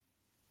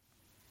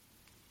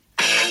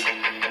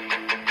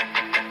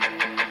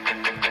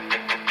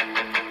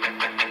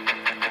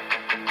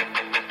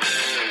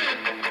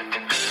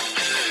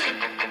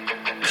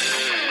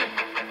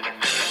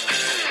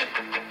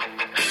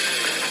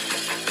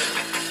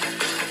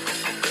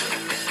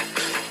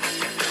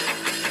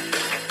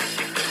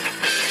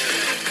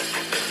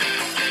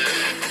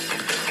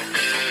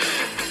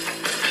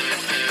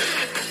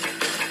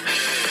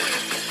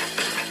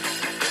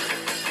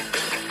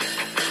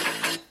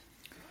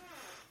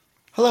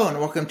Hello and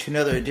welcome to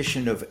another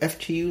edition of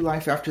FTU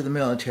Life After the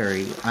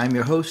Military. I'm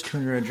your host,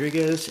 Tony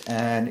Rodriguez,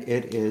 and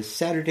it is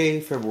Saturday,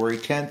 February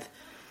 10th,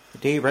 the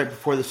day right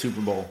before the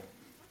Super Bowl.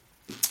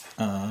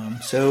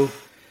 So,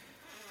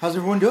 how's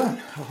everyone doing?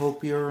 I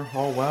hope you're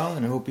all well,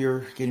 and I hope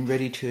you're getting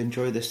ready to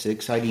enjoy this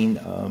exciting,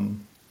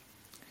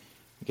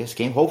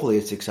 game. Hopefully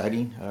it's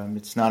exciting.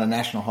 It's not a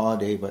national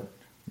holiday, but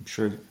I'm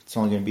sure it's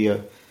only going to be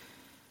a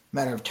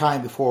matter of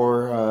time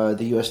before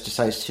the U.S.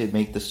 decides to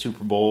make the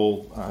Super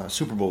Bowl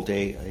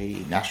day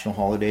a national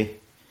holiday.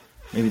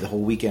 Maybe the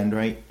whole weekend,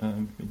 right?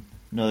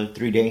 Another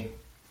 3-day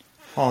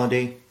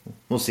holiday.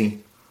 We'll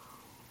see.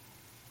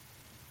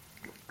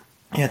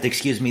 You have to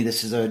excuse me.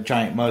 This is a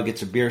giant mug.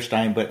 It's a beer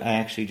stein, but I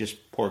actually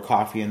just pour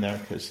coffee in there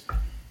because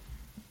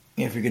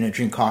if you're going to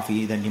drink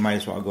coffee, then you might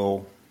as well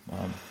go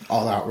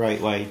all out,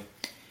 right? Why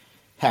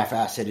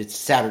half-ass it? It's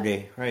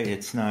Saturday, right?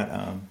 It's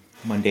not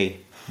Monday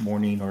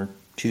morning or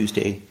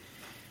Tuesday.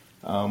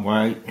 Where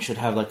I should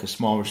have like a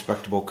small,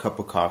 respectable cup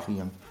of coffee.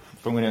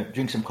 If I'm going to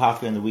drink some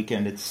coffee on the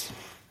weekend, I'm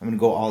going to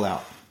go all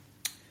out.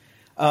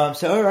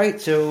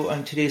 So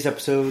on today's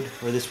episode,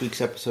 or this week's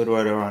episode,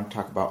 what I want to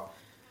talk about?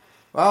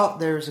 Well,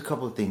 there's a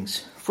couple of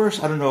things.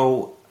 First, I don't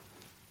know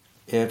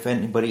if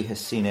anybody has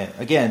seen it.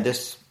 Again,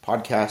 this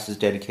podcast is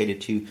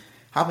dedicated to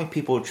helping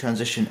people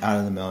transition out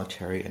of the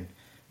military and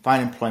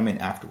find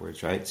employment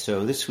afterwards, right?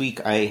 So this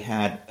week I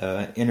had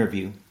an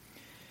interview.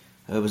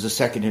 It was a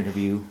second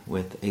interview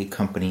with a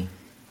company,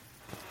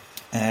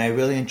 and I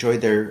really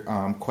enjoyed their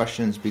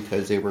questions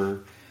because they were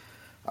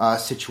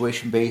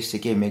situation-based. They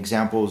gave me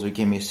examples, or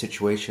gave me a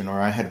situation,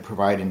 or I had to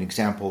provide an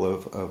example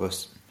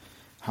of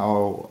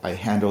how I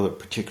handled a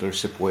particular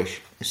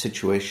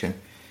situation,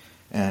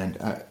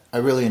 and I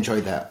really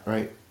enjoyed that,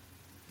 right?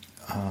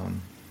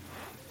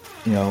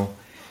 You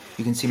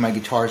can see my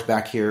guitars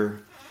back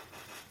here.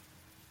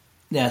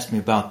 They asked me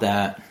about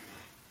that,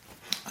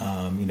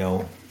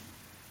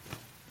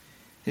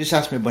 They just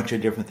asked me a bunch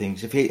of different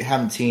things. If you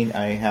haven't seen,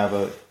 I have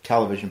a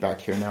television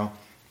back here now.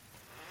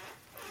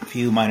 A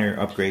few minor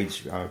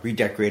upgrades,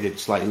 redecorated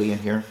slightly in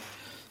here.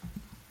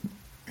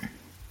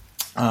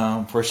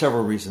 For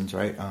several reasons,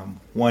 right?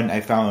 One, I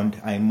found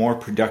I'm more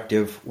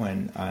productive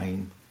when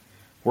I'm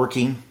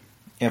working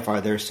if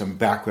there's some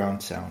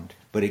background sound,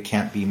 but it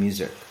can't be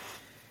music.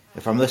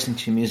 If I'm listening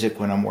to music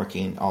when I'm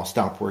working, I'll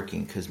stop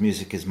working because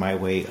music is my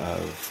way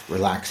of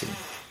relaxing,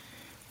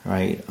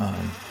 right?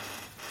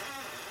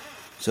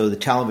 So the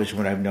television,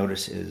 what I've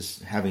noticed is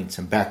having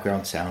some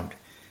background sound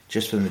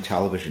just from the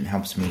television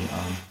helps me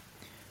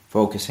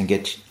focus and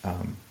get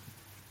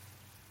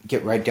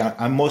right down.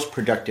 I'm most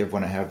productive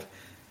when I have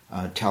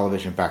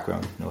television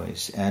background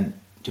noise. And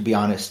to be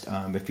honest,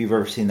 if you've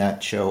ever seen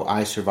that show,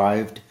 I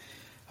Survived,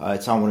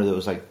 it's on one of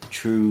those like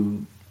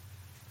true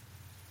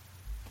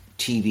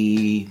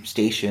TV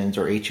stations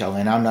or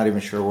HLN. I'm not even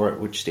sure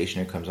which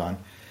station it comes on.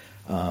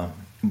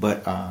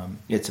 But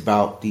it's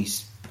about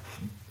these.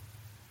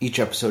 Each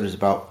episode is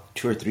about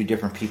 2 or 3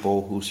 different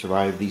people who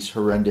survive these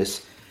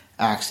horrendous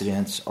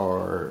accidents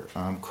or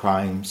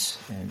crimes.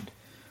 And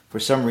for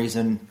some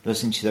reason,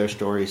 listening to their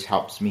stories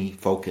helps me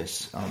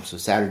focus. So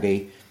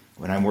Saturday,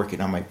 when I'm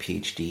working on my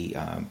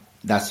PhD,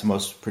 that's the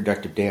most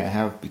productive day I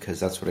have because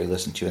that's what I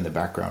listen to in the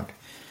background.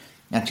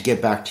 And to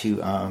get back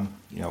to,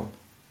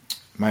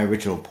 my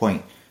original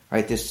point,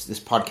 right? This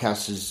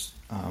podcast is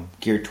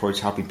geared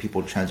towards helping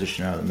people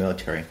transition out of the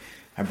military.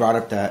 I brought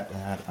up that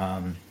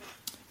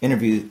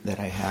interview that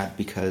I had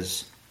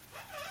because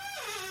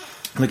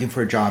looking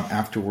for a job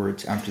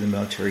afterwards, after the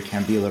military,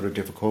 can be a little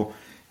difficult.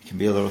 It can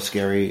be a little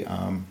scary.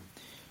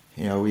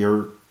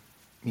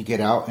 You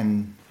get out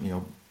and,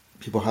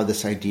 people have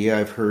this idea.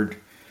 I've heard,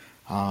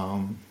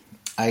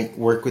 I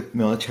work with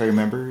military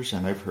members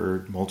and I've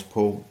heard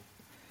multiple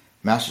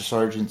master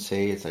sergeants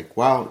say, it's like,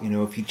 wow,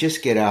 if you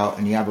just get out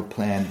and you have a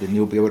plan, then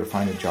you'll be able to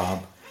find a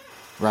job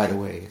right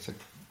away. It's like,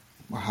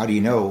 well, how do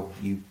you know?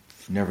 You've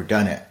never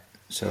done it.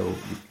 So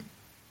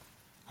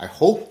I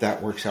hope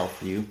that works out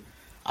for you.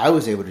 I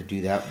was able to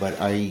do that,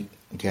 but I,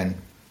 again,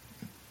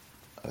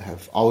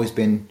 have always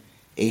been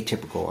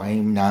atypical. I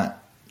am not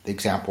the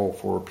example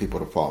for people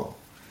to follow.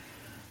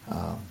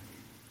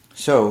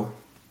 So,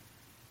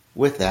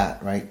 with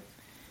that, right,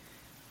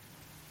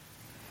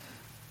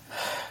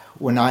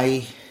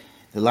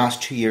 the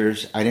last 2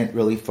 years, I didn't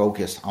really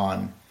focus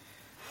on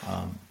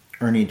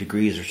earning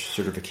degrees or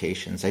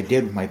certifications. I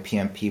did my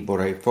PMP, but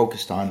what I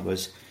focused on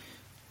was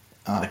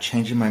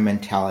changing my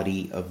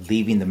mentality of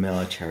leaving the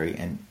military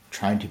and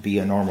trying to be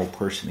a normal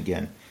person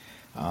again.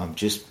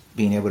 Just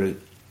being able to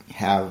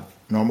have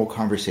normal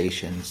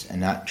conversations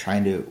and not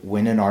trying to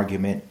win an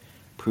argument,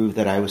 prove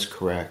that I was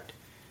correct.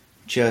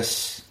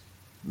 Just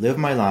live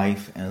my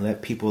life and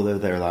let people live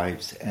their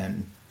lives,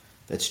 and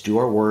let's do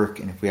our work,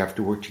 and if we have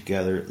to work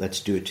together, let's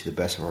do it to the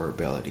best of our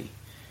ability.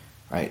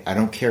 Right? I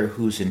don't care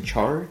who's in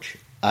charge.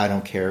 I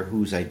don't care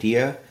whose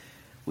idea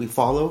we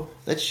follow.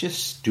 Let's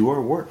just do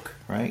our work,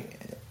 right?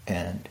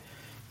 And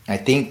I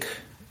think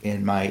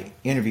in my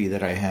interview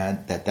that I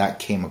had that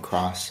came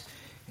across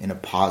in a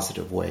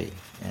positive way.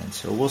 And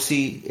so we'll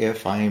see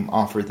if I'm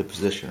offered the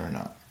position or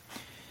not.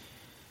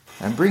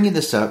 I'm bringing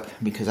this up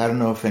because I don't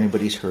know if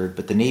anybody's heard,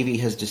 but the Navy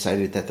has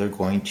decided that they're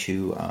going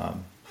to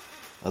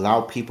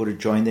allow people to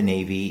join the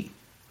Navy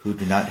who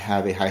do not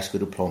have a high school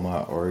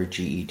diploma or a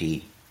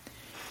GED.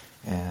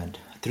 And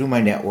through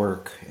my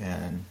network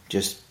and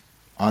just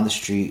on the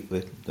street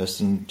with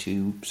listening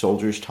to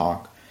soldiers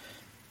talk,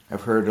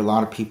 I've heard a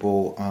lot of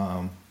people,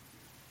 I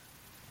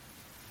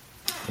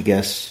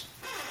guess,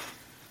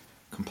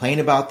 complain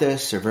about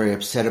this. They're very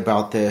upset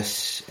about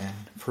this. And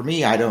for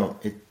me,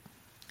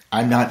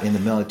 I'm not in the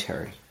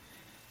military.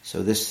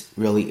 So this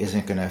really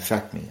isn't going to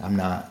affect me. I'm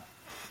not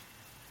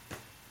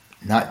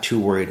too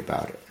worried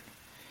about it.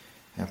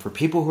 And for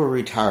people who are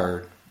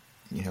retired,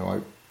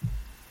 I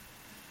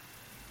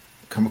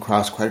come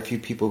across quite a few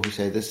people who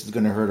say this is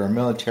going to hurt our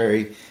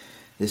military.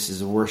 This is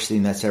the worst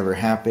thing that's ever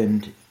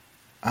happened.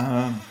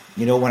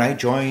 When I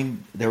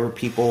joined, there were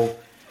people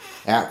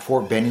at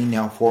Fort Benning,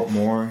 now Fort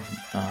Moore,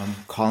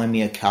 calling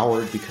me a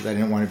coward because I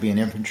didn't want to be an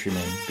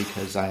infantryman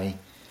because I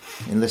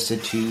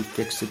enlisted to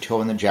fix the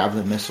toe in the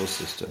Javelin missile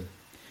system.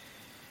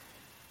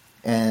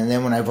 And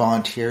then when I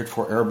volunteered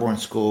for airborne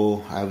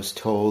school, I was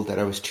told that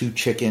I was too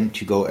chicken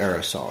to go air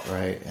assault,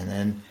 right? And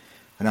then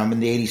when I'm in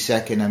the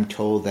 82nd, I'm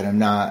told that I'm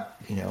not,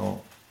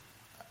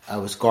 I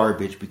was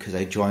garbage because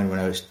I joined when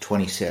I was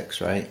 26,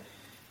 right?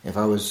 If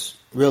I was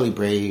really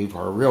brave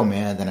or a real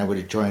man, then I would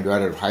have joined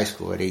right out of high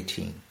school at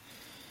 18.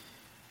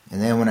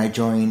 And then when I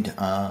joined,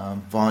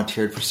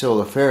 volunteered for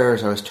civil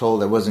affairs, I was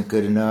told I wasn't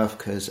good enough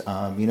because,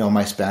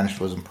 my Spanish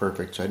wasn't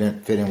perfect, so I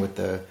didn't fit in with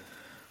the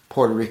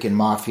Puerto Rican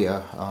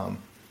mafia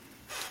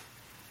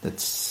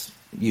that's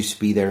used to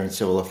be there in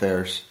civil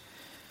affairs.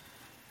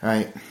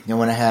 Right? And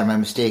when I had my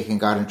mistake and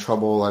got in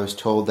trouble, I was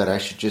told that I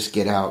should just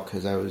get out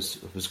because I was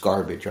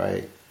garbage,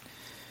 right?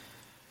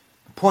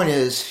 The point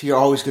is, you're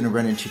always going to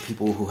run into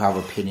people who have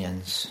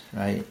opinions,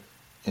 right?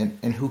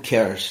 And who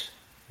cares?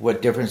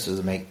 What difference does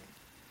it make?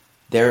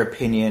 Their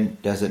opinion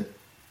doesn't...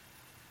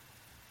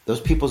 Those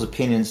people's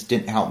opinions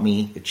didn't help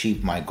me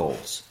achieve my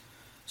goals.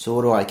 So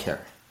what do I care,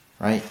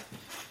 right?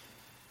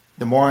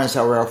 The morons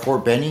that were at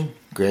Fort Benning,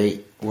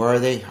 great. Where are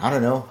they? I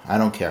don't know. I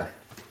don't care.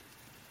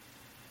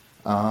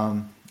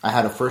 I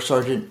had a first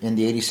sergeant in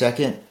the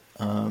 82nd.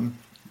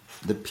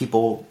 The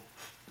people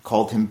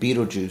called him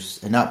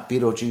Beetlejuice, and not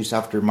Beetlejuice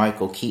after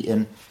Michael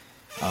Keaton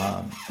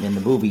in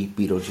the movie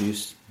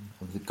Beetlejuice,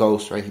 the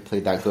ghost, right? He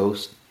played that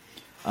ghost.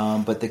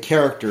 But the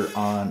character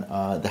on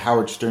the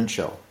Howard Stern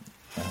show,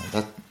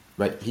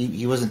 right?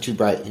 He wasn't too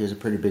bright. He was a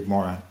pretty big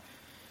moron.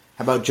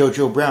 How about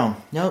JoJo Brown?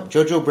 No,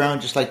 JoJo Brown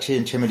just liked to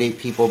intimidate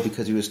people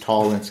because he was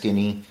tall and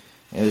skinny.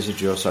 And he was a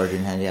drill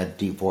sergeant and he had a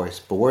deep voice.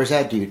 But where's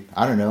that dude?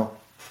 I don't know.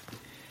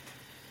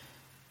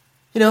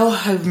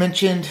 I've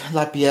mentioned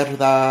La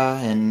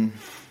Pierda and,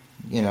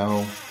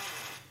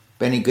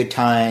 Benny Good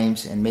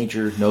Times and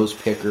Major Nose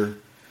Picker.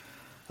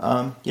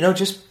 Some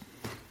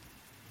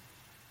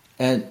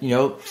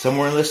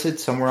were enlisted,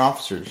 some were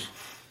officers.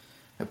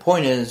 The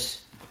point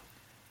is,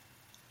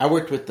 I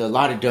worked with a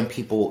lot of dumb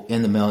people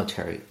in the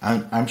military.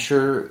 I'm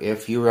sure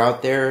if you were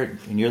out there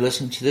and you're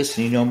listening to this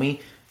and you know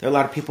me, there are a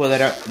lot of people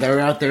that are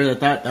out there that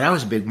thought that I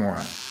was a big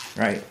moron,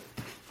 right?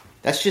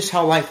 That's just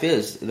how life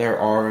is. There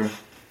are...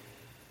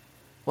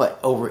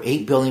 over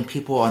 8 billion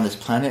people on this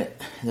planet?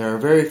 There are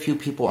very few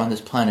people on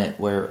this planet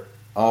where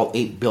all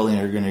 8 billion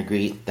are going to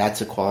agree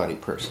that's a quality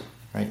person,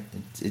 right?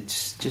 It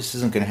just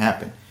isn't going to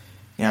happen.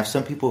 You have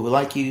some people who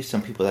like you,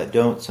 some people that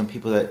don't, some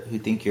people who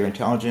think you're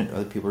intelligent,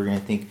 other people are going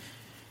to think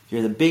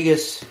you're the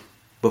biggest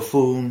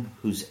buffoon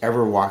who's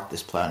ever walked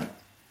this planet.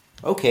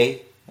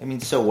 Okay,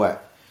 so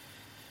what?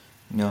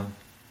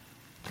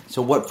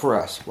 So what for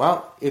us?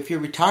 Well, if you're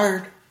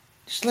retired,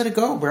 just let it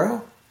go,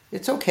 bro.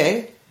 It's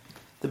okay.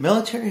 The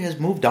military has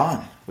moved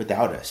on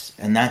without us,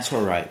 and that's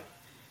all right.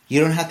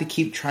 You don't have to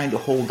keep trying to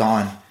hold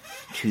on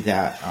to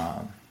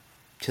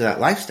that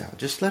lifestyle.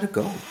 Just let it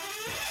go.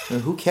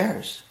 Who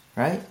cares,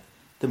 right?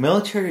 The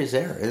military is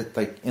there.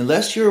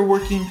 Unless you're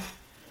working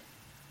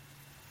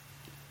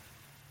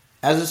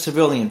as a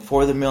civilian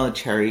for the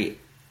military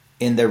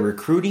in their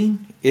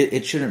recruiting,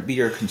 it shouldn't be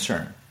your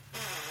concern,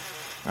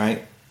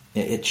 right?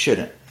 It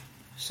shouldn't.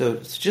 So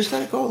just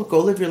let it go. Go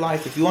live your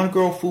life. If you want to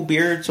grow a full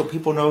beard so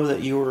people know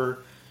that you're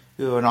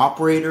an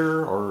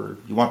operator, or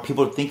you want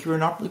people to think you're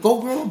an operator,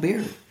 go grow a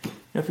beard.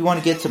 If you want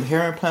to get some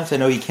hair implants, I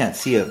know you can't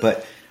see it,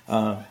 but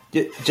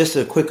just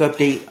a quick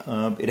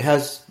update. It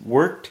has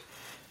worked.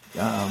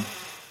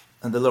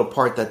 And the little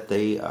part that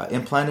they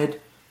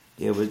implanted,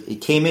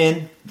 it came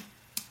in.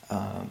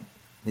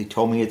 They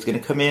told me it's going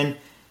to come in,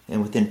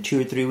 and within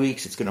 2 or 3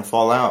 weeks, it's going to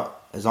fall out.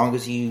 As long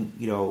as it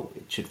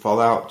should fall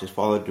out. Just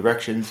follow the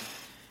directions.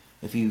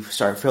 If you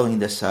start feeling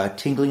this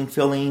tingling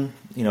feeling,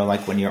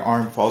 like when your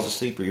arm falls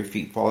asleep or your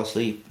feet fall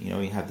asleep, you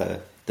have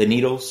the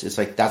needles. It's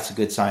like that's a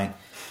good sign.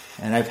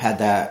 And I've had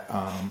that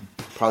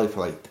probably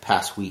for the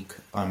past week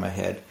on my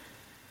head.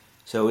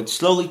 So it's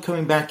slowly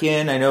coming back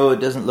in. I know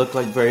it doesn't look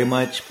like very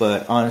much,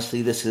 but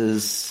honestly, this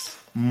is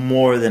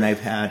more than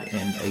I've had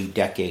in a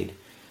decade.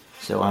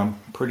 So I'm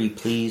pretty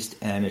pleased,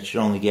 and it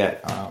should only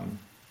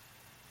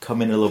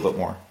come in a little bit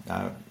more.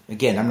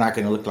 Again, I'm not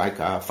going to look like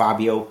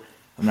Fabio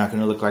I'm not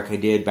going to look like I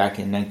did back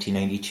in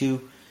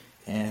 1992,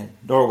 and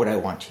nor would I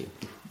want to.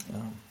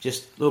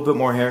 Just a little bit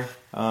more hair,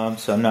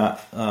 so I'm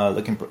not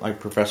looking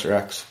like Professor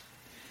X.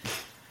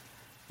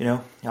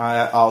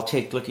 I'll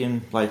take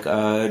looking like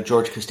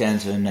George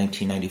Costanza in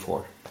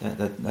 1994.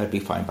 That'd be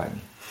fine by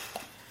me.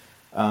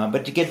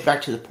 But to get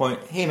back to the point,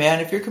 hey man,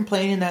 if you're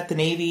complaining that the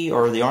Navy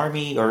or the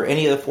Army or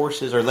any of the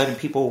forces are letting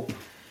people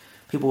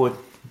with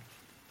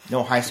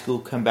no high school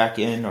come back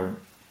in, or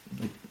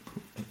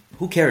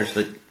who cares?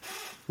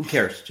 Who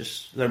cares?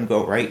 Just let them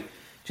go, right?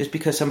 Just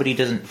because somebody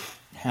doesn't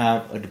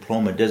have a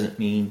diploma doesn't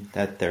mean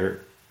that they're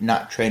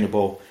not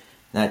trainable.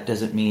 That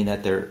doesn't mean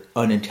that they're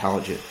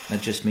unintelligent.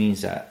 That just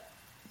means that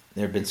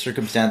there have been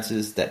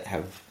circumstances that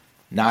have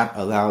not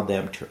allowed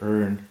them to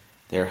earn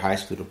their high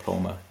school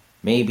diploma.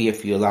 Maybe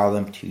if you allow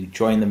them to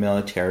join the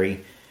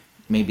military,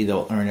 maybe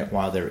they'll earn it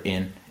while they're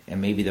in, and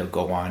maybe they'll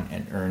go on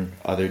and earn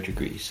other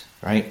degrees,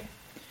 right?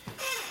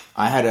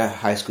 I had a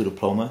high school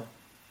diploma,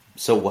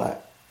 so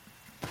what?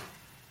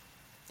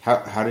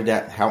 How did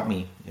that help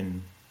me?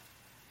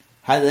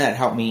 How did that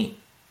help me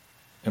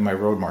in my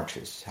road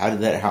marches? How did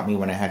that help me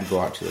when I had to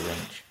go out to the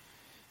range?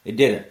 It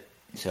didn't.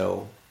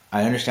 So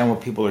I understand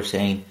what people are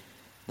saying,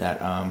 that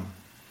high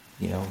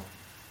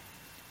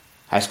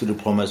school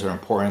diplomas are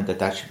important,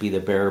 that should be the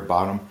bare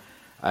bottom.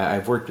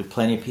 I've worked with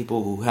plenty of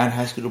people who had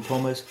high school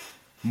diplomas.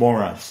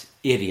 Morons.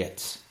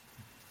 Idiots.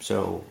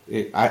 So,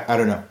 I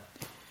don't know.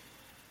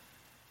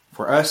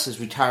 For us as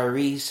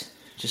retirees,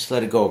 just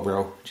let it go,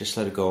 bro. Just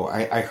let it go.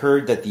 I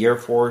heard that the Air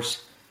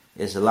Force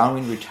is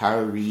allowing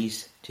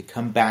retirees to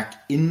come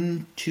back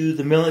into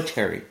the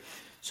military.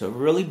 So if it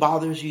really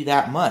bothers you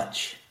that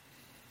much,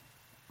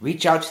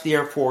 reach out to the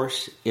Air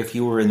Force if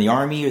you were in the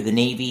Army or the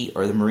Navy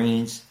or the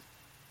Marines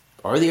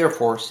or the Air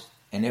Force.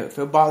 And if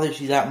it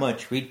bothers you that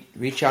much,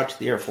 reach out to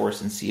the Air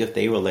Force and see if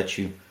they will let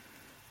you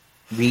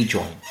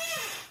rejoin.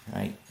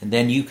 Right? And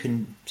then you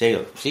can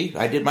say, see,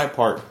 I did my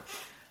part.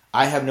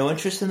 I have no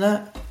interest in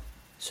that.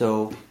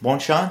 So, bon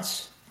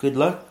chance, good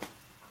luck,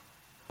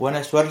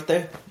 buena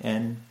suerte,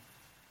 and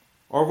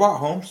au revoir,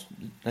 Holmes.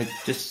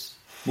 Just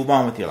move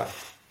on with your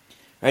life.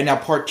 Right now,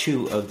 part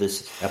 2 of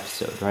this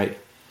episode, right?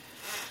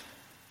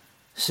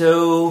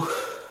 So,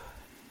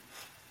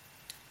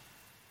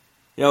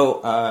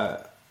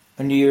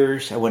 on New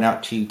Year's, I went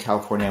out to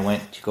California. I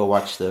went to go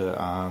watch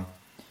the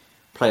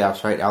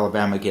playoffs, right?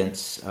 Alabama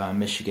against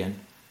Michigan.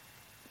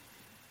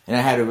 And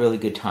I had a really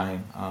good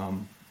time.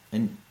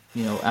 And,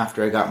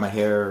 after I got my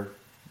hair,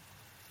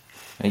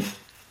 I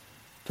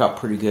felt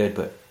pretty good.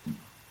 But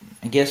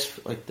I guess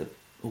like the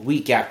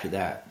week after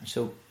that,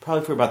 so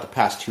probably for about the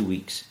past 2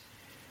 weeks,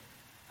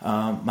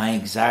 my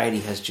anxiety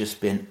has just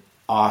been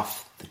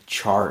off the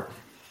chart.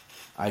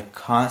 I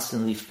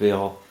constantly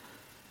feel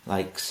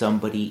like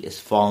somebody is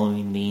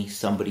following me,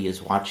 somebody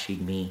is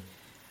watching me.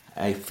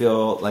 I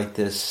feel like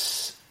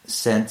this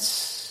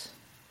sense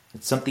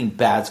that something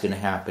bad's going to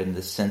happen,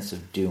 this sense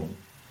of doom.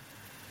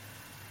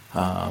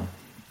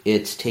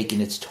 It's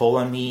taking its toll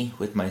on me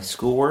with my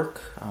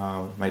schoolwork,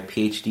 my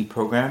PhD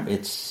program.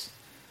 It's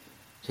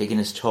taking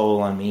its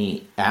toll on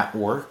me at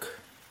work.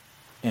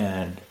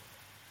 And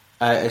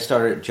I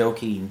started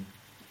joking,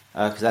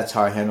 because that's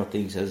how I handle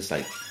things. It's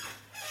like,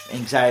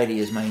 anxiety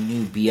is my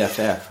new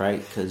BFF,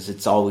 right? Because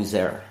it's always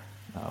there.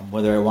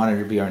 Whether I want it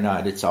to be or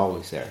not, it's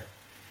always there.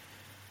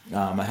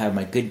 I have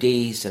my good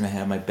days and I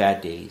have my bad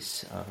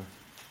days.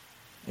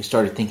 I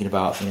started thinking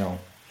about,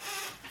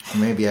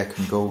 maybe I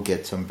can go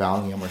get some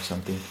Valium or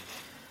something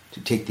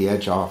to take the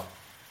edge off.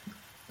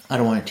 I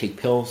don't want to take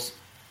pills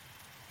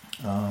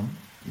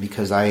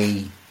because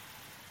I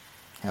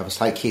have a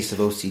slight case of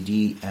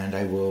OCD and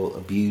I will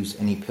abuse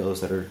any pills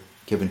that are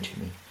given to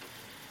me.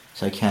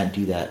 So I can't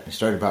do that. I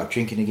started about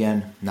drinking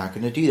again. Not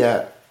going to do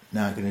that.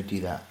 Not going to do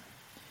that.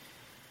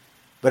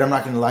 But I'm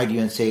not going to lie to you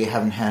and say I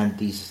haven't had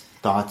these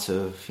thoughts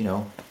of,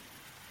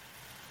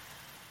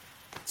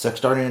 it's like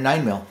starting a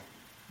 9mm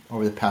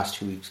over the past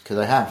 2 weeks, because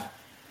I have.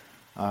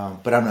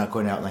 But I'm not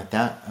going out like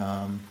that.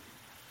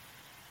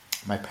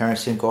 My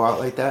parents didn't go out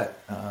like that.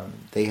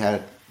 They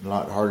had a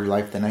lot harder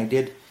life than I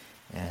did.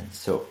 And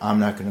so I'm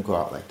not going to go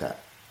out like that.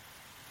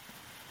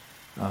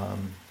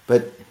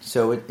 But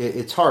so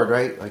it's hard,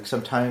 right? Like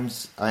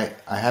sometimes I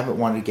haven't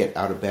wanted to get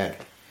out of bed.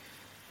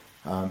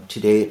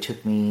 Today it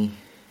took me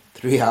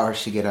 3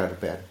 hours to get out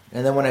of bed.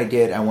 And then when I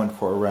did, I went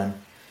for a run.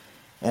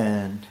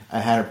 And I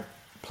had a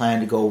plan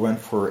to go run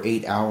for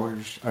 8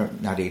 hours. Or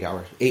not 8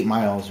 hours, 8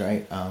 miles,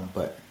 right?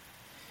 But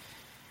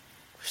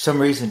for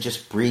some reason,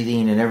 just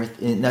breathing and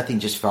everything, nothing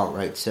just felt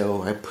right.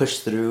 So I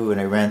pushed through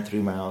and I ran 3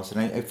 miles. And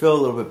I feel a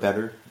little bit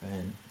better.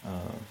 And,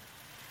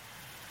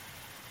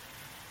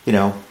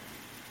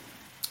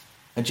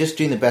 I'm just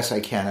doing the best I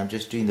can. I'm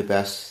just doing the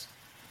best.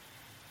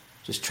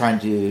 Just trying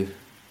to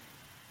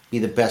be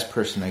the best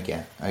person I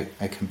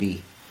can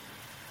be.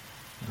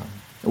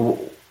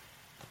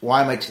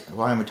 Why am I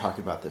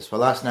talking about this?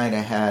 Well, last night I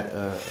had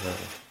a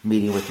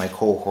meeting with my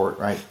cohort,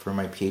 right, for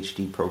my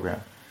PhD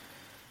program,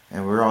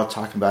 and we were all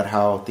talking about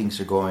how things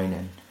are going,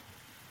 and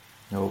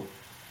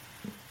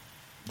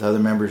the other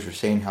members were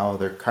saying how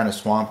they're kind of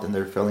swamped and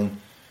they're feeling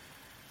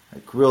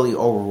like really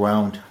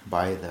overwhelmed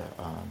by the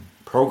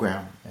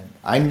program. And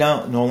I'm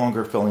no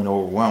longer feeling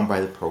overwhelmed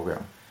by the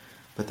program.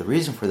 But the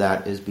reason for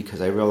that is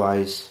because I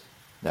realize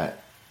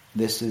that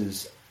this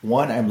is,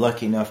 one, I'm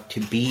lucky enough to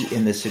be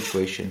in this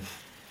situation,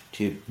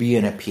 to be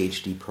in a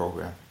PhD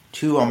program.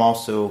 Two, I'm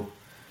also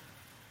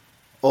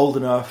old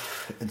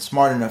enough and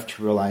smart enough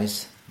to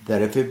realize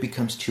that if it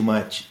becomes too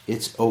much,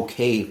 it's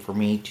okay for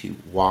me to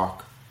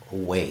walk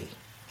away.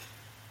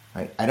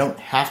 Right? I don't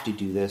have to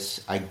do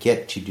this. I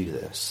get to do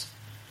this.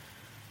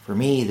 For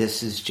me,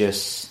 this is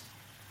just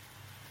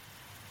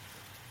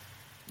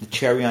the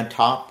cherry on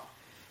top.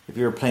 If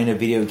you were playing a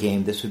video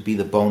game, this would be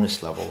the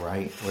bonus level,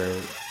 right?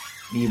 Where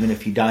even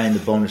if you die in the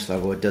bonus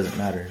level, it doesn't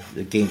matter.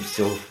 The game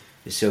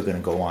is still going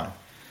to go on.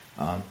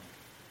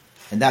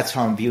 And that's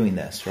how I'm viewing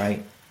this,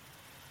 right?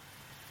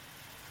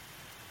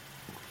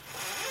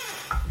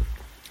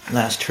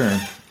 Last term,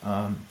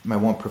 my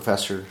one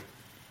professor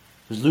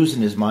was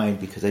losing his mind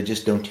because I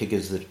just don't take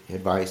his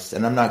advice,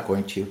 and I'm not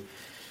going to.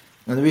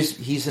 And the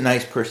reason, he's a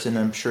nice person,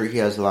 I'm sure he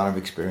has a lot of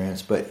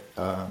experience, but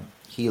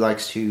he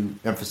likes to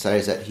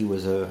emphasize that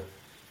he's a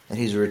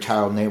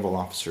retired naval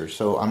officer.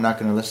 So I'm not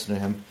going to listen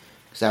to him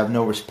because I have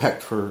no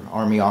respect for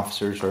Army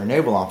officers or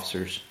naval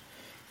officers.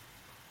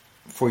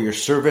 For your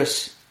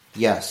service,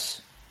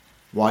 yes.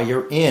 While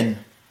you're in,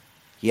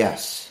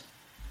 yes.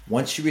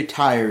 Once you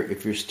retire,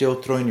 if you're still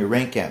throwing your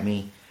rank at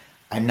me,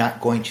 I'm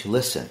not going to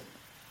listen.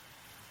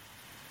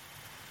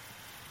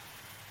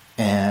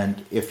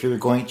 And if you're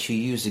going to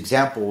use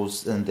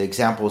examples, then the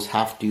examples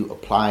have to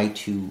apply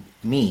to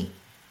me,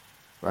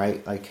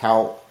 right? Like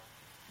how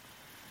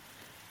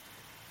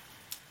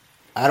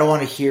I don't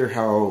want to hear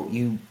how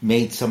you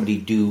made somebody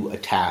do a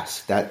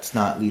task. That's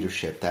not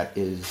leadership. That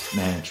is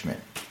management.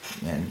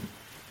 And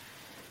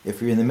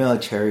if you're in the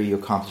military, you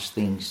accomplish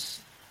things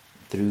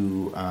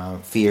through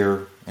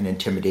fear and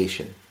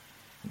intimidation,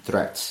 and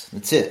threats.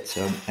 That's it.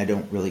 So I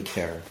don't really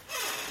care.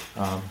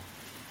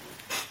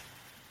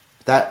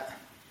 That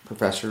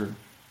professor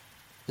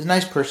is a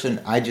nice person.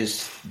 I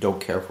just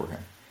don't care for him.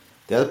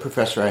 The other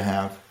professor I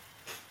have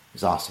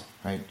is awesome,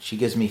 right? She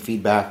gives me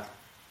feedback,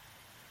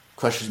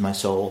 crushes my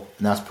soul,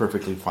 and that's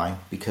perfectly fine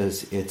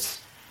because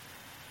it's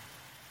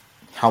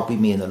helping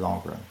me in the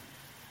long run.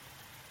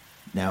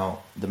 Now,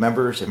 the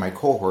members in my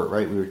cohort,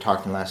 right, we were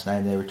talking last night,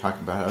 and they were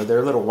talking about how they're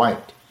a little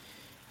wiped.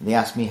 And they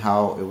asked me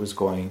how it was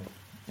going.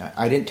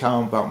 I didn't tell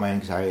them about my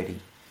anxiety,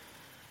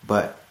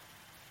 but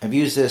I've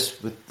used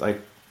this with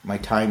like my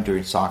time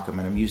during SOCM,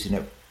 and I'm using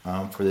it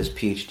for this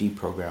PhD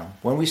program.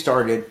 When we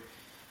started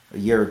a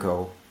year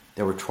ago,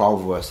 there were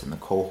 12 of us in the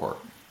cohort.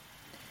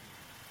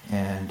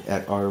 And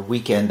at our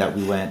weekend that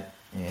we went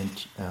in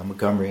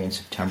Montgomery in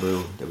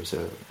September, there was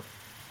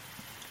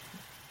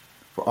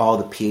for all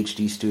the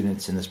PhD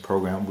students in this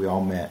program, we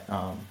all met,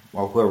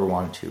 whoever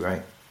wanted to,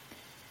 right?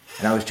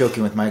 And I was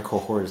joking with my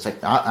cohort, it's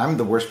like, I'm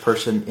the worst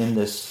person in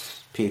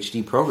this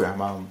PhD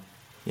program. I'm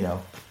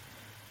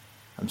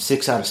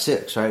 6 out of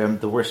 6, right? I'm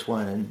the worst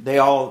one. And they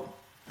all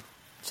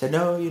said,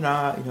 no, you're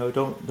not,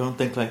 don't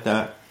think like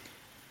that.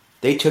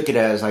 They took it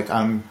as like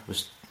I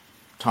was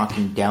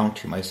talking down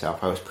to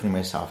myself. I was putting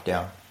myself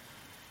down.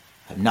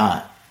 I'm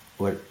not.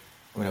 What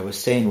I was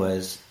saying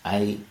was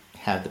I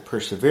have the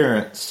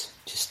perseverance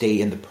to stay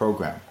in the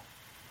program.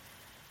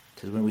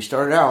 Because when we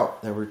started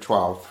out, there were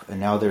 12, and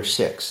now there's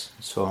 6.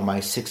 So am I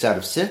 6 out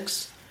of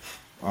 6,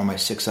 or am I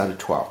 6 out of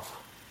 12?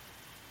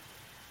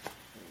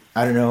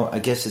 I don't know. I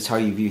guess it's how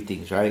you view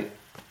things, right?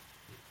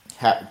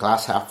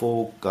 Glass half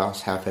full,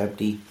 glass half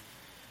empty.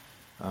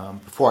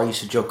 Before I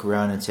used to joke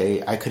around and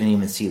say I couldn't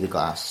even see the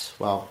glass.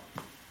 Well,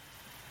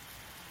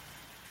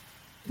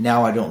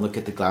 now I don't look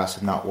at the glass.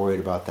 I'm not worried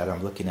about that.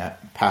 I'm looking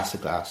at past the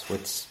glass.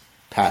 What's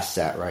past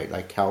that, right?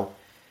 Like how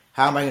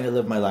am I going to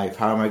live my life?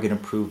 How am I going to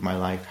improve my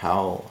life?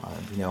 How,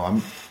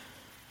 I'm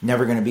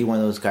never going to be one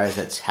of those guys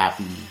that's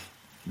happy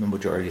the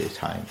majority of the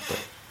time.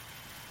 But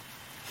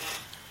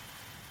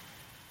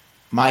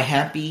my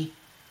happy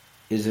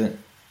isn't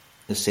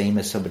the same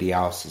as somebody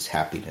else's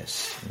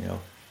happiness. You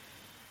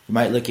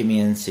might look at me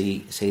and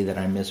say that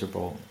I'm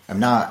miserable. I'm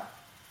not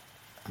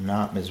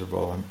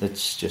miserable.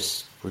 That's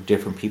just, we're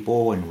different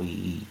people and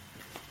we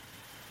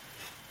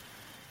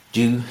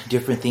do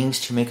different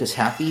things to make us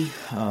happy.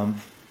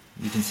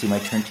 You can see my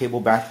turntable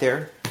back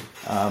there.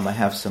 I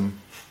have some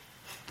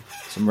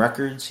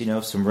records,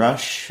 some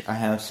Rush. I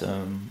have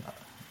some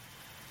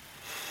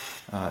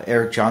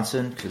Eric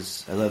Johnson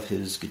because I love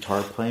his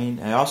guitar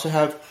playing. I also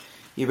have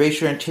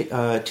Erasure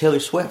and Taylor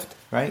Swift,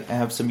 right? I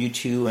have some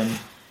U2 and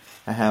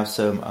I have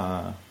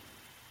some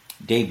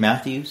Dave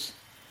Matthews.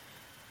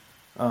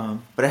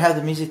 But I have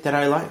the music that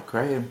I like,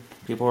 right? And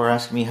people are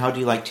asking me, how do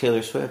you like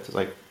Taylor Swift? It's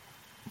like,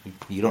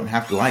 you don't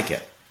have to like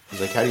it.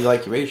 It's like, how do you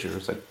like Erasure?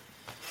 It's like,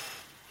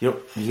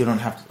 you don't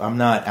have to. I'm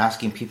not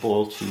asking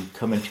people to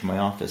come into my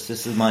office.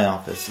 This is my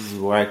office. This is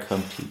where I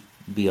come to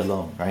be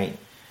alone, right?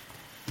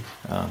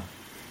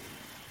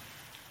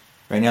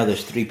 Right now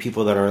there's 3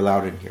 people that are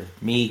allowed in here.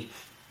 Me,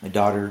 my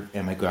daughter,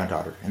 and my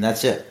granddaughter. And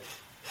that's it,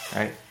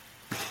 right?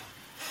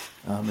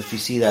 If you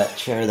see that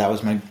chair, that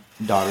was my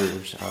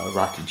daughter's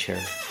rocking chair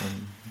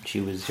when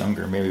she was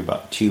younger, maybe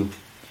about 2,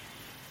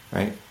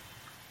 right?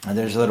 And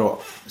there's a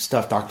little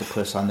stuffed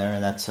octopus on there,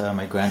 and that's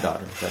my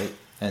granddaughter, right?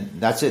 And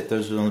that's it.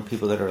 Those are the only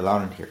people that are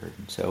allowed in here.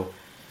 And so,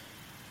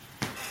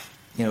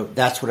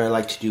 that's what I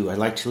like to do. I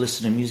like to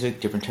listen to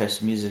music, different types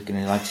of music, and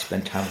I like to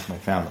spend time with my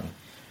family.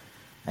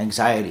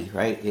 Anxiety,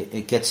 right?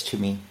 It gets to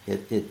me.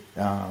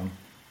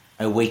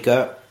 I wake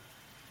up,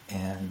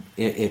 and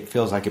it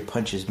feels like it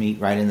punches me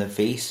right in the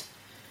face.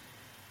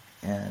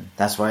 And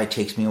that's why it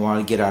takes me a while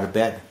to get out of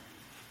bed.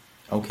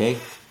 Okay?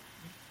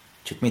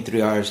 Took me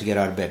 3 hours to get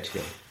out of bed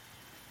today.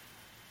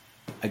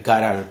 I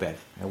got out of bed.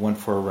 I went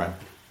for a run.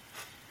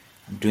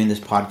 I'm doing this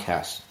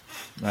podcast,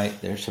 right?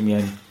 There's some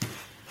young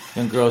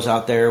girls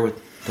out there with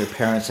their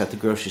parents at the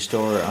grocery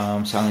store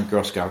selling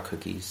Girl Scout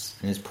cookies.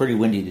 And it's pretty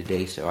windy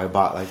today, so I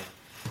bought like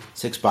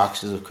 6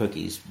 boxes of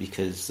cookies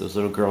because those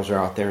little girls are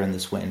out there in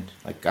this wind.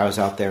 Like, I was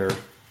out there,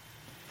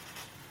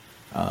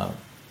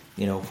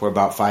 for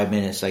about 5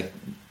 minutes, like,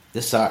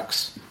 this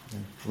sucks.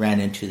 Ran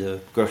into the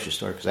grocery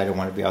store because I didn't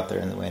want to be out there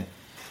in the wind.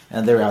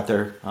 And they're out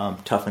there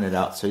toughing it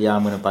out. So yeah,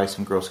 I'm going to buy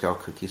some Girl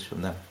Scout cookies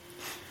from them.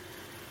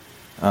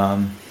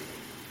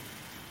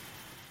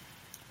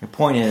 The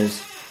point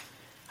is,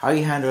 how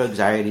you handle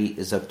anxiety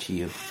is up to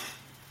you.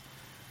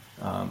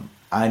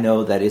 I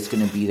know that it's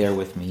going to be there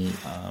with me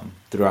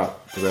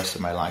throughout the rest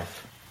of my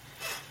life.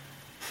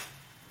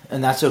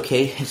 And that's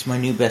okay. It's my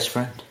new best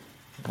friend.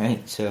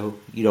 Right? So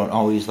you don't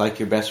always like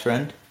your best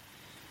friend.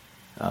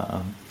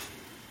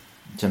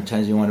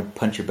 Sometimes you want to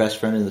punch your best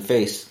friend in the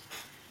face.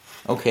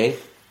 Okay.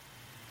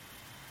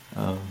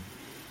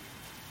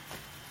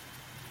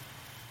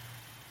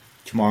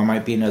 Tomorrow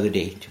might be another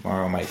day.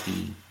 Tomorrow might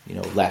be,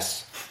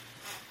 less.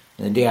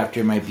 And the day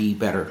after might be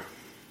better.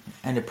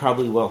 And it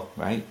probably will,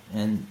 right?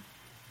 And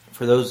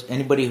for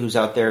anybody who's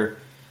out there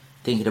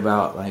thinking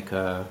about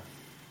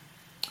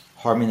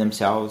harming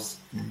themselves,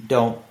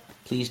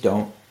 please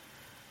don't.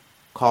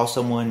 Call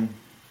someone,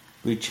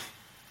 reach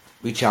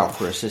out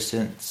for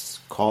assistance,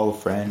 call a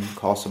friend,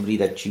 call somebody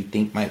that you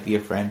think might be a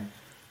friend,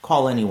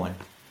 call anyone.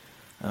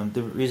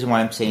 The reason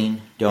why I'm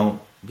saying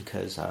don't,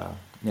 because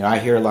I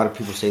hear a lot of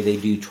people say they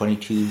do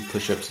 22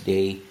 push-ups a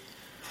day.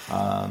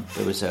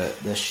 There was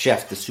the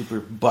chef, the super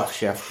buff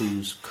chef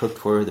who's cooked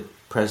for the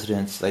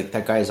presidents. Like,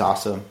 that guy is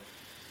awesome.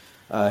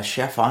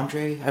 Chef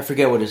Andre, I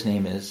forget what his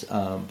name is.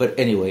 But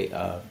anyway,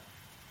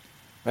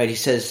 right, he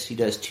says he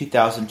does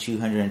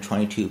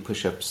 2,222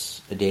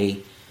 push-ups a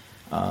day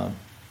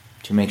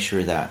to make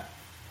sure that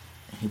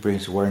he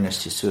brings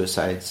awareness to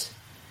suicides.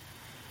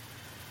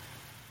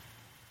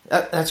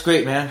 That's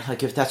great, man.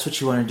 Like, if that's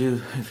what you want to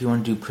do, if you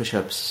want to do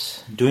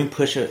push-ups,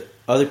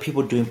 other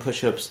people doing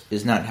push-ups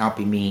is not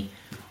helping me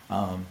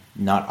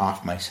not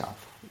off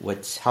myself.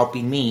 What's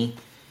helping me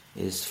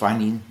is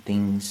finding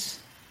things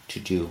to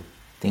do,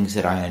 things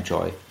that I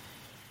enjoy.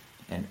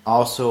 And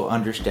also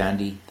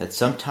understanding that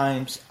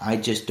sometimes I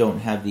just don't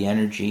have the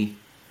energy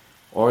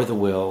or the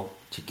will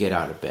to get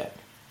out of bed.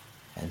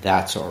 And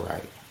that's all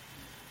right.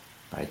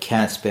 But I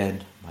can't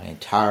spend my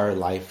entire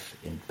life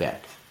in bed.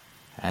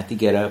 I have to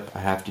get up. I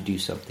have to do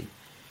something.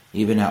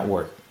 Even at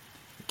work.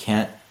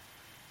 I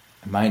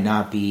might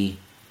not be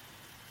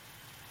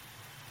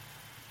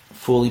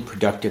fully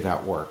productive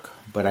at work,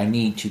 but I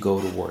need to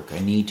go to work. I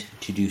need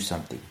to do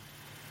something.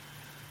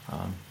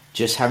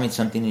 Just having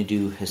something to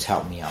do has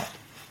helped me out.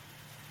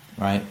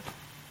 Right?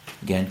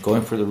 Again,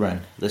 going for the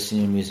run,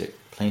 listening to music,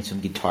 playing some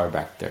guitar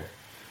back there.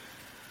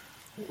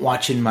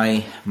 Watching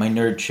my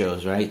nerd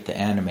shows, right? The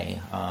anime.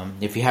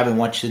 If you haven't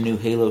watched the new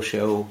Halo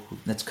show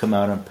that's come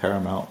out on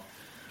Paramount,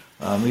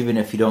 even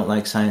if you don't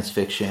like science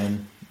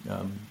fiction,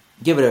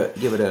 give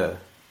it a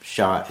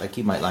shot. Like,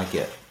 you might like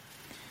it.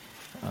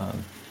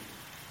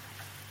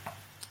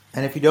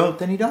 And if you don't,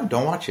 then you don't.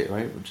 Don't watch it,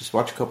 right? Just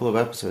watch a couple of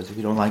episodes. If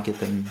you don't like it,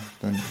 then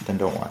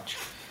don't watch.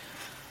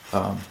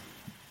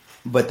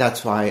 But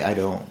that's why I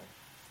don't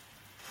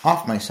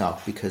off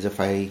myself, because if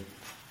I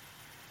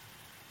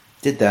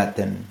did that,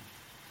 then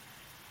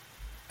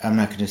I'm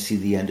not going to see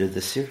the end of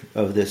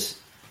this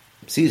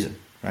season,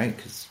 right?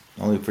 Because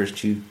only the first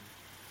 2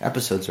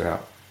 episodes are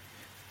out.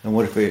 And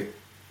what if it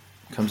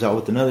comes out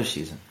with another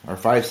season or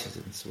 5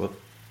 seasons? Well,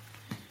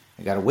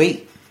 I got to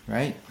wait,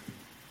 right?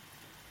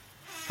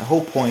 The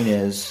whole point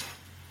is,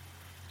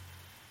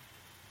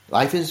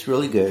 life is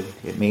really good.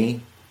 It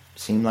may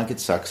seem like it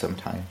sucks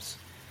sometimes,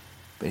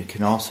 but it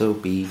can also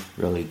be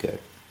really good.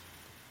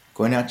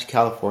 Going out to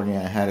California,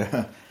 I had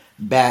a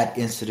bad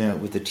incident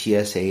with the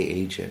TSA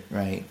agent,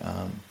 right?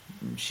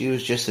 She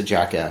was just a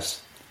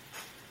jackass.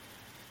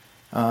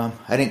 I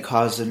didn't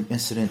cause an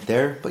incident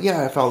there, but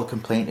yeah, I filed a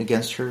complaint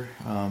against her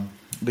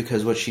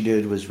because what she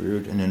did was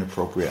rude and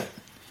inappropriate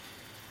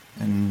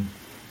and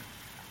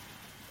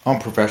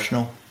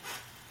unprofessional.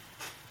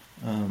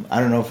 I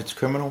don't know if it's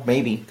criminal.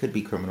 Maybe. Could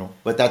be criminal.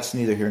 But that's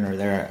neither here nor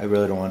there. I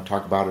really don't want to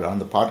talk about it on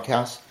the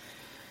podcast.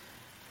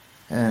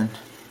 And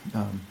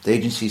the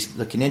agency's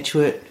looking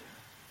into it.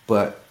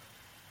 But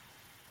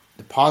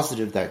the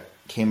positive that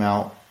came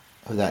out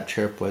of that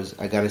trip was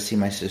I got to see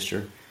my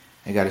sister.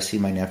 I got to see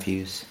my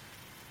nephews.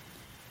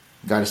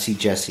 got to see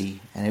Jesse,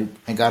 and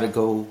I got to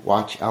go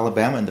watch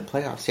Alabama in the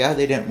playoffs. Yeah,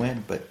 they didn't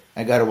win, but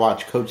I got to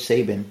watch Coach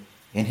Saban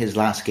in his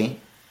last game.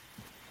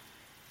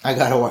 I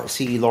got to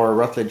see Laura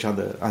Rutledge on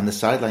the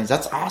sidelines.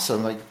 That's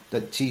awesome. Like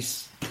that,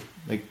 she's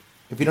like,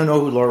 if you don't know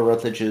who Laura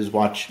Rutledge is,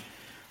 watch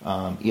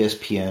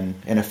ESPN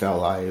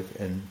NFL Live,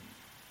 and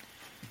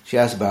she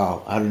has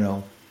about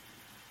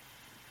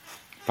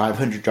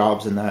 500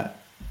 jobs in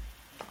that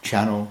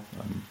channel.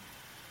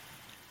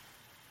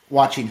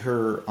 Watching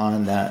her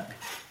on that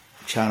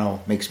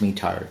channel makes me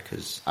tired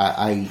because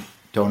I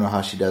don't know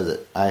how she does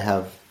it.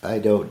 I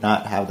do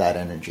not have that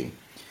energy,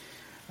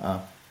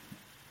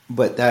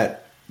 but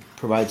that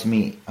provides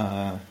me,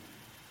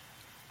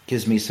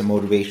 gives me some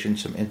motivation,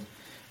 some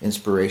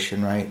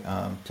inspiration, right?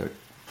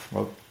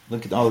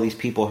 Look at all these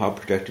people, how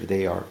productive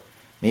they are.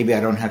 Maybe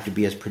I don't have to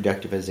be as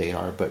productive as they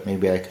are, but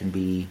maybe I can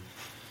be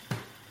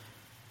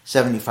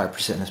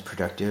 75% as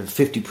productive,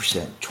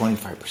 50%,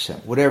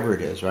 25%, whatever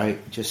it is,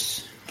 right?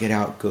 Just get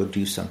out, go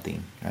do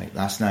something, right?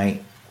 Last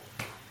night,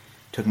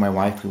 took my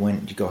wife, we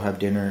went to go have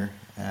dinner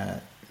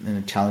at an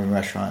Italian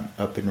restaurant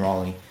up in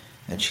Raleigh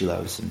that she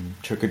loves, and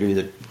took her to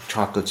the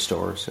chocolate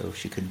store so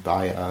she could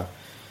buy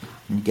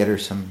and get her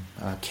some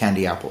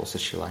candy apples that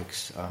she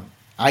likes.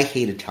 I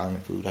hate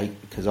Italian food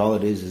because all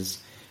it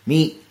is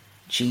meat,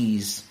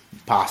 cheese,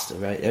 pasta,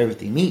 right?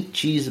 Everything. Meat,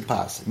 cheese, and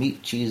pasta.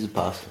 Meat, cheese, and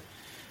pasta.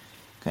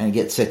 Kind of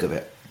get sick of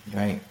it,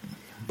 right?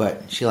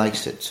 But she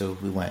likes it, so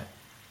we went.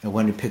 I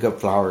went to pick up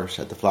flowers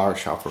at the flower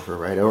shop for her,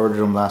 right? I ordered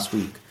them last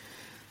week.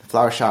 The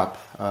flower shop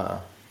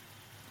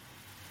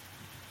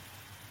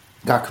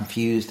got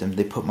confused, and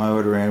they put my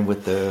order in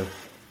with the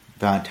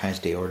Valentine's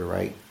Day order,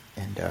 right?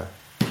 And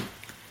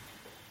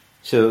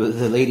so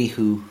the lady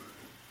who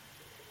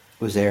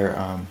was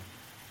there,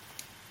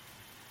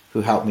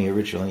 who helped me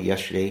originally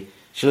yesterday,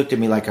 she looked at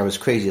me like I was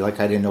crazy, like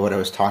I didn't know what I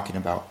was talking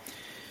about.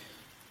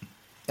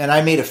 And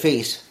I made a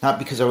face, not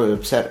because I was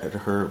upset at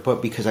her,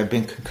 but because I've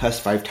been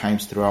concussed 5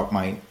 times throughout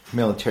my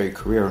military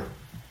career.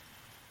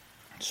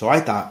 So I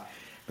thought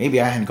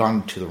maybe I had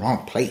gone to the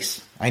wrong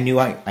place. I knew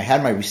I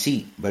had my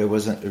receipt, but it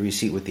wasn't a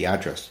receipt with the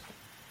address.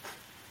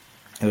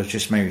 It was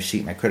just my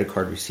receipt, my credit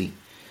card receipt.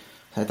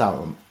 So I thought,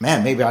 well,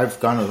 man, maybe I've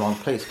gone to the wrong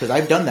place, because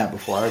I've done that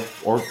before.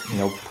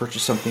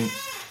 Purchased something,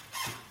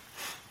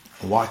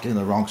 walked in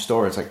the wrong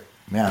store. It's like,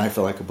 man, I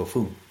feel like a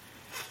buffoon,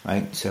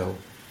 right? So,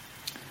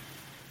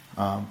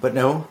 but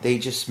no, they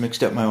just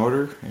mixed up my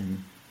order,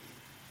 and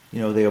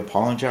they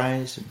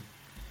apologized. And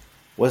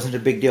wasn't a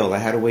big deal. I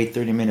had to wait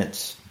 30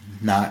 minutes.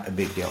 Not a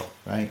big deal,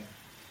 right?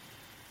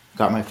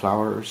 Got my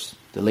flowers.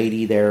 The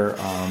lady there,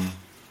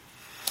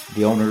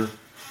 the owner,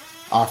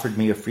 offered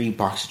me a free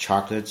box of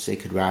chocolates. They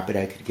could wrap it.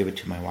 I could give it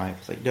to my wife.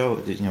 It's like, no,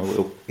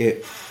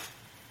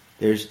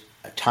 there's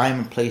a time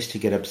and place to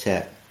get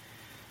upset.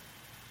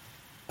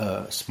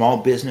 A small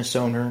business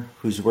owner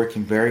who's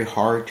working very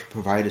hard to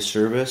provide a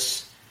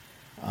service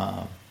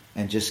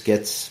and just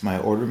gets my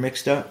order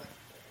mixed up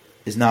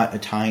is not a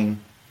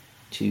time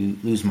to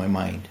lose my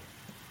mind,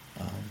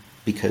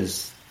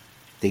 because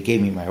they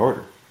gave me my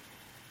order.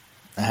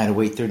 I had to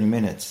wait 30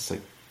 minutes. It's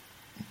like,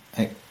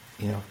 I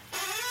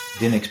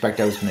didn't expect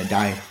I was going to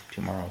die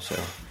tomorrow, so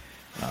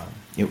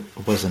it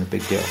wasn't a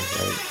big deal,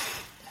 right?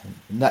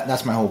 And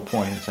that's my whole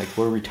point. It's like,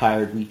 we're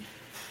retired. We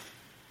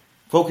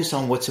focus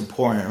on what's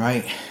important,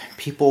 right?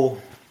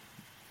 People,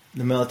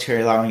 the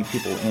military allowing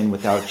people in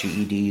without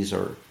GEDs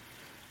or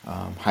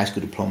high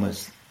school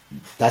diplomas,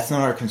 that's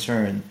not our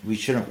concern. We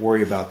shouldn't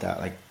worry about that.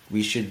 Like,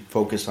 we should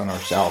focus on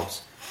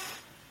ourselves.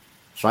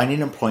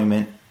 Finding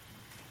employment,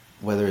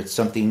 whether it's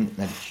something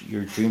that's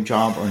your dream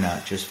job or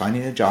not, just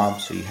finding a job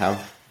so you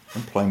have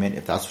employment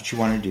if that's what you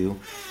want to do.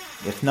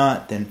 If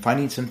not, then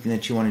finding something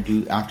that you want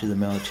to do after the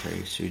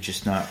military, so you're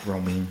just not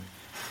roaming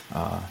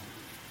out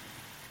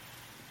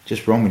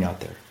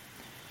there.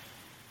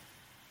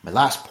 My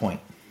last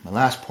point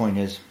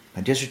is,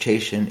 my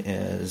dissertation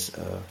is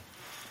a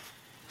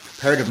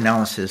comparative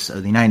analysis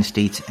of the United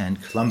States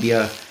and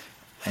Colombia,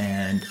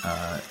 and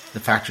the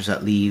factors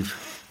that lead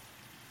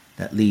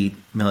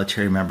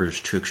military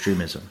members to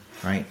extremism,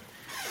 right?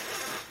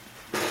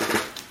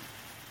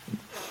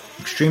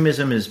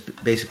 Extremism is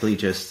basically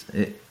just,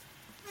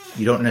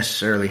 you don't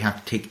necessarily have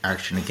to take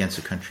action against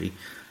a country,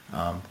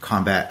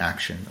 combat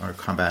action or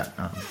combat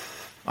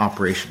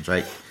operations,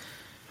 right?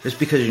 Just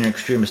because you're an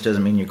extremist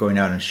doesn't mean you're going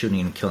out and shooting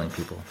and killing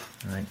people,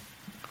 right?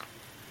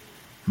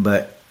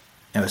 But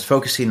I was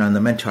focusing on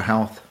the mental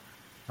health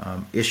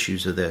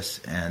issues of this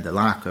and the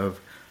lack of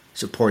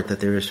support that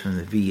there is from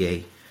the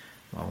VA.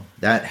 Well,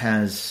 that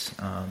has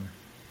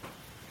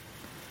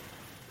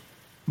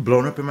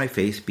blown up in my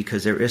face,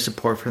 because there is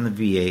support from the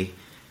VA,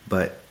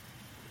 but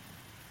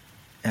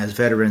as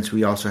veterans,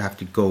 we also have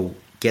to go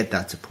get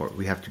that support.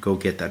 We have to go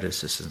get that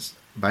assistance.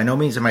 By no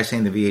means am I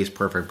saying the VA is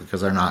perfect,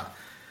 because they're not.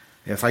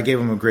 If I gave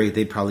them a grade,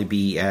 they'd probably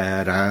be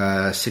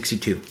at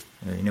 62,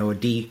 a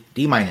D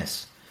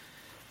minus,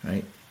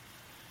 right?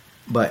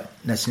 But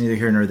that's neither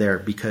here nor there,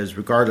 because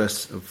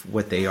regardless of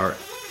what they are,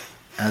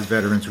 as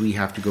veterans, we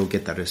have to go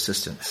get that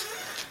assistance,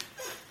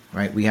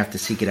 right? We have to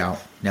seek it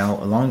out.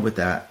 Now, along with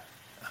that,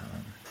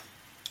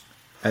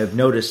 I've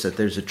noticed that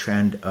there's a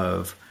trend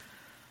of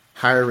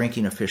higher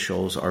ranking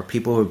officials or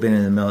people who have been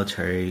in the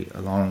military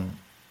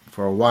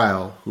for a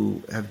while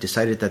who have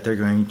decided that they're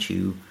going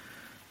to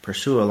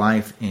pursue a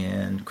life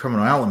in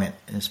criminal element,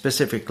 and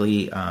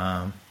specifically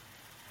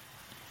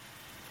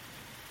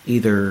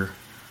either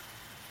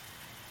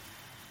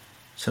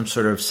some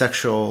sort of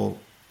sexual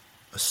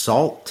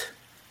assault.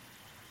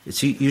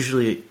 It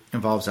usually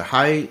involves a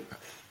high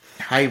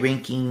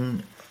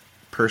ranking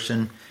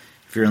person.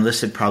 If you're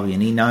enlisted, probably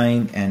an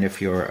E9, and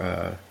if you're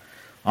a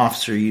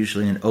officer,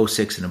 usually an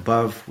 06 and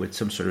above with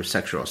some sort of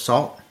sexual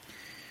assault.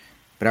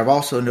 But I've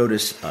also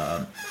noticed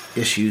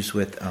issues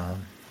with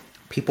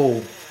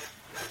people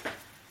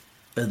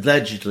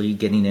allegedly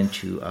getting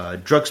into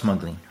drug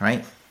smuggling,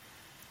 right?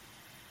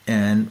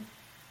 And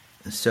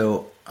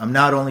so I'm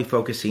not only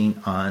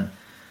focusing on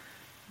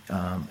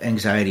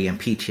anxiety and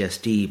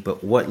PTSD,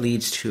 but what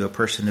leads to a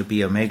person to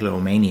be a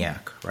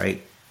megalomaniac,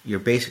 right?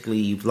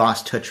 You've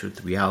lost touch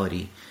with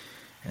reality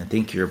and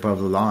think you're above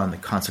the law, and the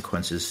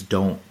consequences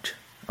don't,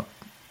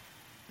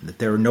 that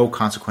there are no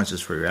consequences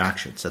for your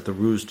actions, that the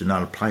rules do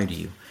not apply to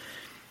you.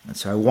 And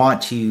so I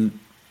want to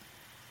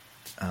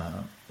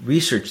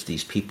research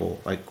these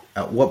people. Like,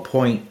 at what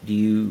point do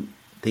you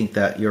think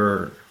that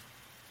you're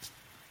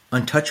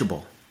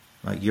untouchable?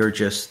 Like, you're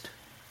just,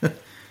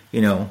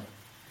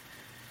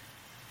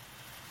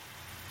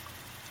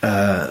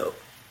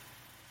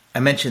 I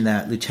mentioned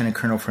that Lieutenant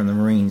Colonel from the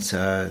Marines,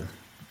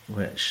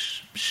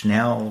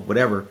 Schnell,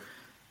 whatever,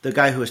 the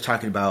guy who was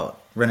talking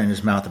about running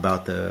his mouth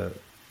about the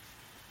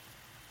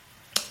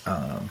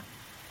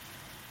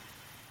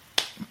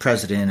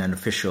president and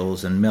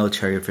officials and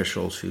military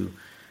officials who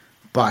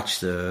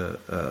botched the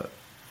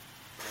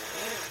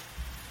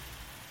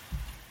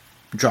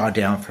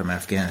drawdown from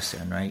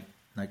Afghanistan, right?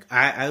 Like,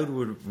 I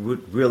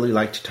would really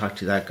like to talk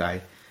to that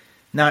guy,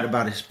 not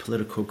about his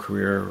political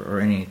career or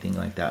anything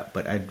like that,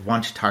 but I'd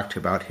want to talk to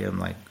about him.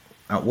 Like,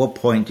 at what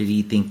point did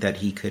he think that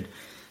he could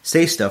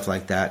say stuff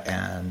like that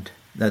and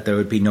that there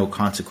would be no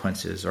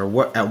consequences?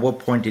 Or at what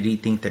point did he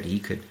think that he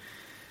could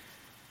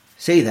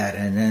say that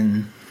and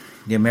then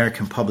the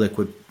American public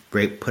would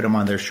put him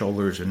on their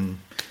shoulders and,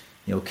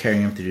 carry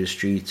him through the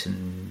streets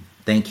and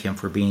thank him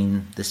for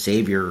being the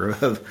savior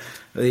of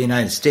the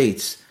United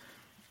States?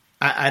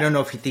 I don't know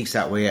if he thinks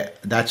that way.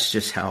 That's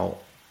just how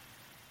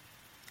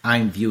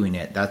I'm viewing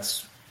it.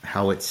 That's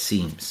how it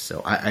seems.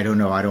 So I don't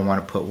know. I don't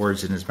want to put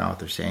words in his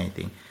mouth or say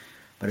anything.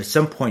 But at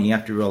some point you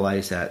have to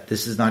realize that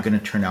this is not going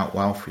to turn out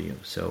well for you.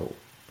 So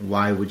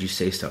why would you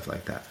say stuff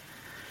like that?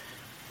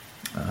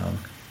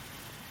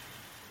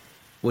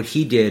 What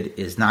he did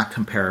is not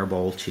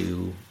comparable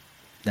to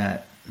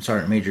that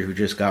Sergeant Major who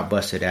just got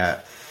busted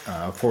at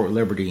Fort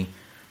Liberty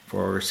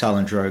for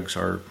selling drugs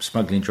or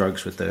smuggling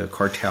drugs with the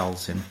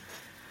cartels in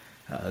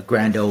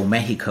Grando,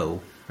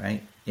 Mexico,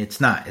 right?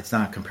 It's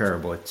not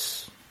comparable.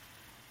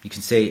 You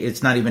can say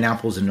it's not even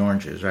apples and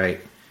oranges,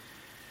 right?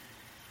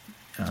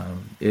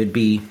 It would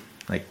be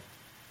like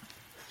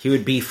he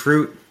would be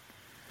fruit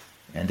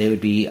and they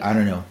would be, I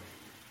don't know,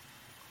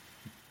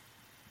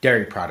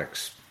 dairy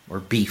products or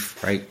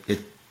beef, right?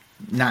 It's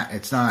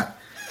not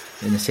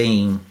in the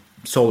same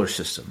solar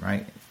system,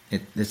 right?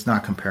 It's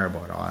not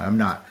comparable at all.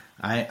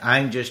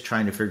 I'm just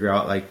trying to figure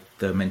out, like,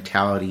 the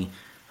mentality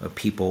of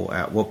people.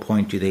 At what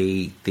point do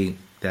they think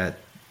that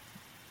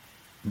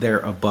they're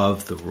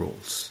above the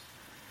rules?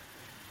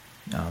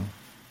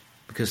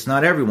 Because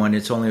not everyone,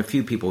 it's only a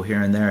few people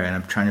here and there, and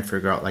I'm trying to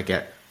figure out, like,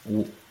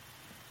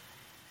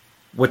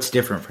 what's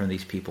different from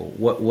these people.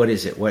 What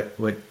is it?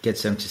 What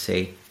gets them to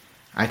say,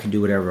 I can do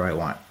whatever I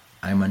want.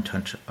 I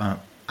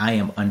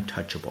am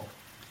untouchable.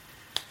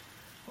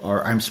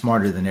 Or I'm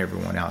smarter than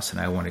everyone else, and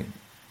I want to.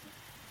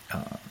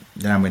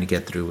 Then I'm going to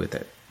get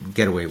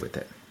away with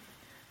it.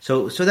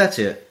 So that's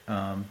it.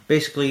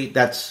 Basically,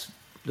 those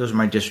are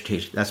my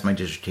dissertation. That's my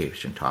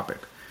dissertation topic,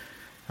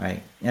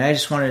 right? And I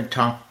just wanted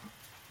to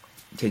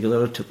take a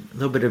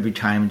little bit of your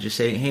time and just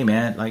say, hey,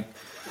 man, like,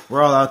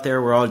 we're all out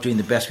there. We're all doing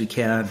the best we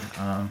can.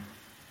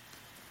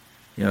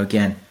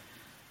 Again,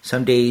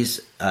 some days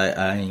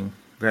I'm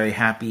very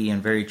happy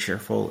and very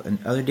cheerful,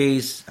 and other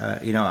days,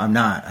 I'm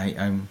not.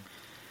 I'm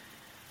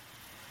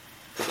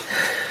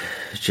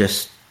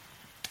just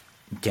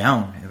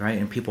down, right?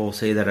 And people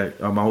say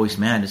that I'm always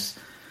mad. It's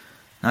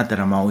not that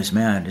I'm always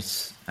mad.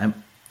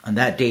 I'm on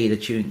that day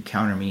that you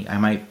encounter me.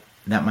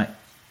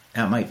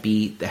 That might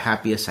be the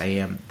happiest I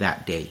am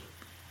that day,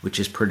 which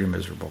is pretty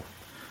miserable.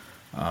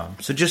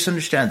 So just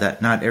understand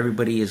that not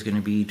everybody is going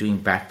to be doing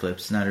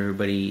backflips. Not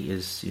everybody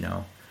is,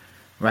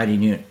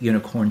 riding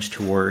unicorns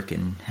to work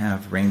and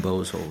have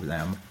rainbows over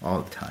them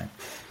all the time.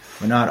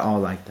 We're not all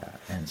like that.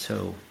 And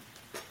so,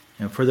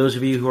 for those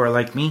of you who are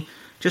like me,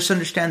 just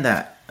understand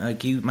that.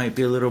 Like, you might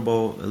be a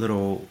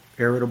little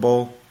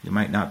irritable. You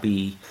might not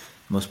be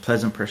the most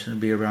pleasant person to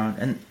be around,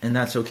 and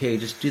that's okay.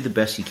 Just do the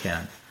best you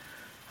can.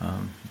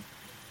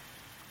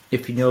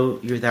 If you know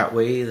you're that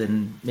way,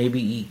 then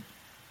maybe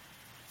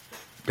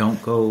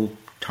don't go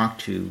talk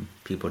to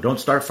people. Don't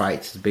start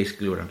fights, is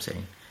basically what I'm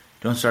saying.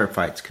 Don't start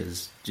fights,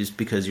 because just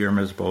because you're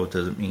miserable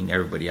doesn't mean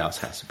everybody else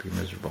has to be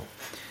miserable.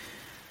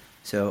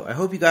 So I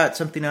hope you got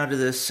something out of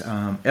this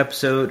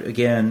episode.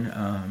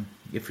 Again,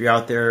 if you're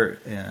out there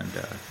and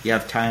you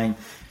have time,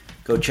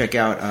 go check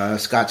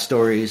out Scot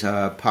Storey's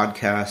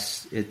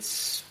podcast.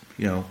 It's,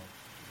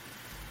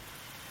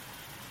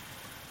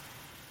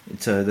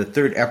 it's the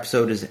third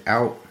episode is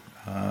out.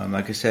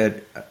 Like I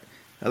said,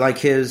 I like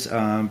his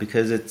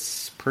because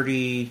it's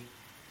pretty.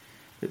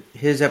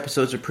 His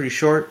episodes are pretty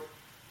short,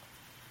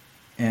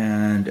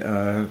 and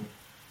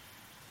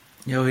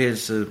he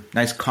has a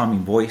nice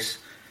calming voice.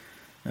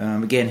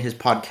 Again, his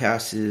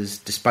podcast is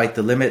Despite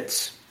the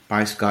Limits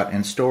by Scot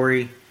and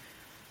Storey.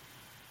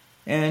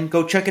 And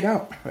go check it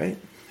out, right?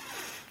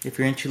 If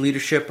you're into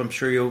leadership, I'm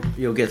sure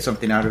you'll get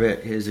something out of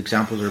it. His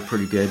examples are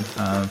pretty good.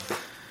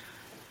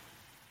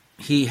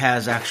 He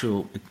has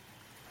actual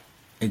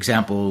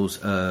examples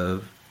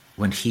of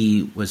when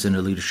he was in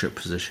a leadership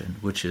position,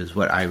 which is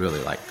what I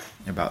really like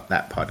about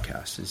that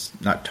podcast. Is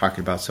not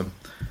talking about some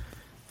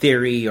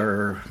theory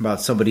or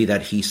about somebody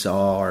that he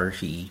saw or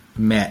he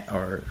met,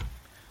 or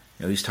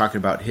he's talking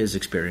about his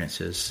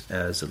experiences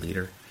as a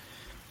leader,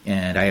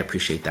 and I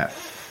appreciate that.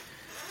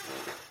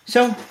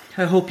 So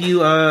I hope you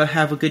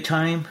have a good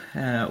time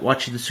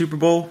watching the Super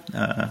Bowl.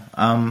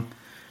 I'm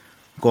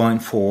going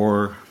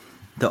for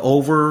the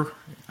over.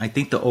 I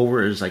think the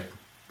over is like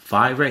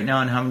 5 right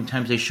now, and how many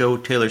times they show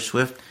Taylor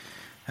Swift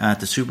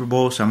at the Super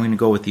Bowl. So I'm going to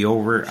go with the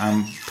over.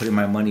 I'm putting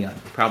my money on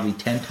probably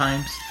 10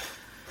 times.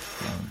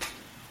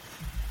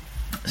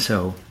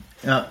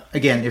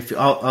 Again, if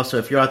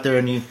you're out there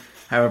and you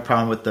have a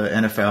problem with the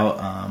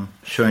NFL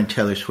showing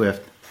Taylor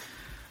Swift,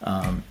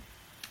 I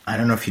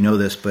don't know if you know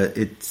this, but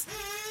it's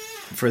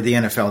for the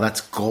NFL,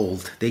 that's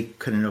gold. They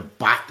couldn't have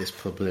bought this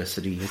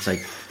publicity. It's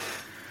like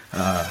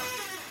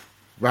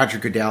Roger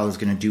Goodell is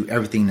going to do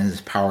everything in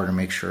his power to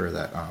make sure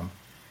that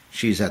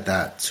she's at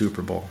that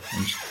Super Bowl.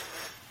 And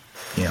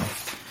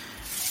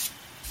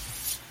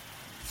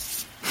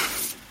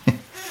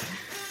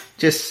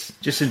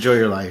just enjoy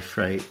your life,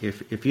 right?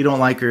 If you don't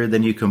like her,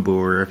 then you can boo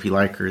her. If you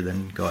like her,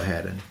 then go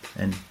ahead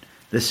and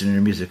listen to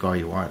her music all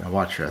you want and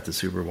watch her at the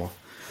Super Bowl.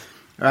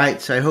 All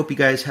right, so I hope you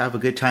guys have a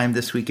good time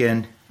this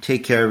weekend.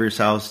 Take care of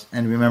yourselves,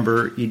 and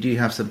remember, you do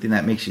have something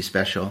that makes you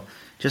special.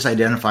 Just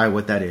identify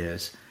what that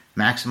is.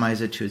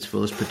 Maximize it to its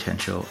fullest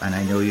potential, and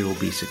I know you will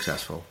be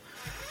successful.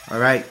 All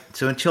right,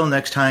 so until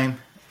next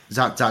time,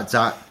 zot, zot,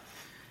 zot,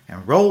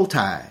 and roll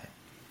tide.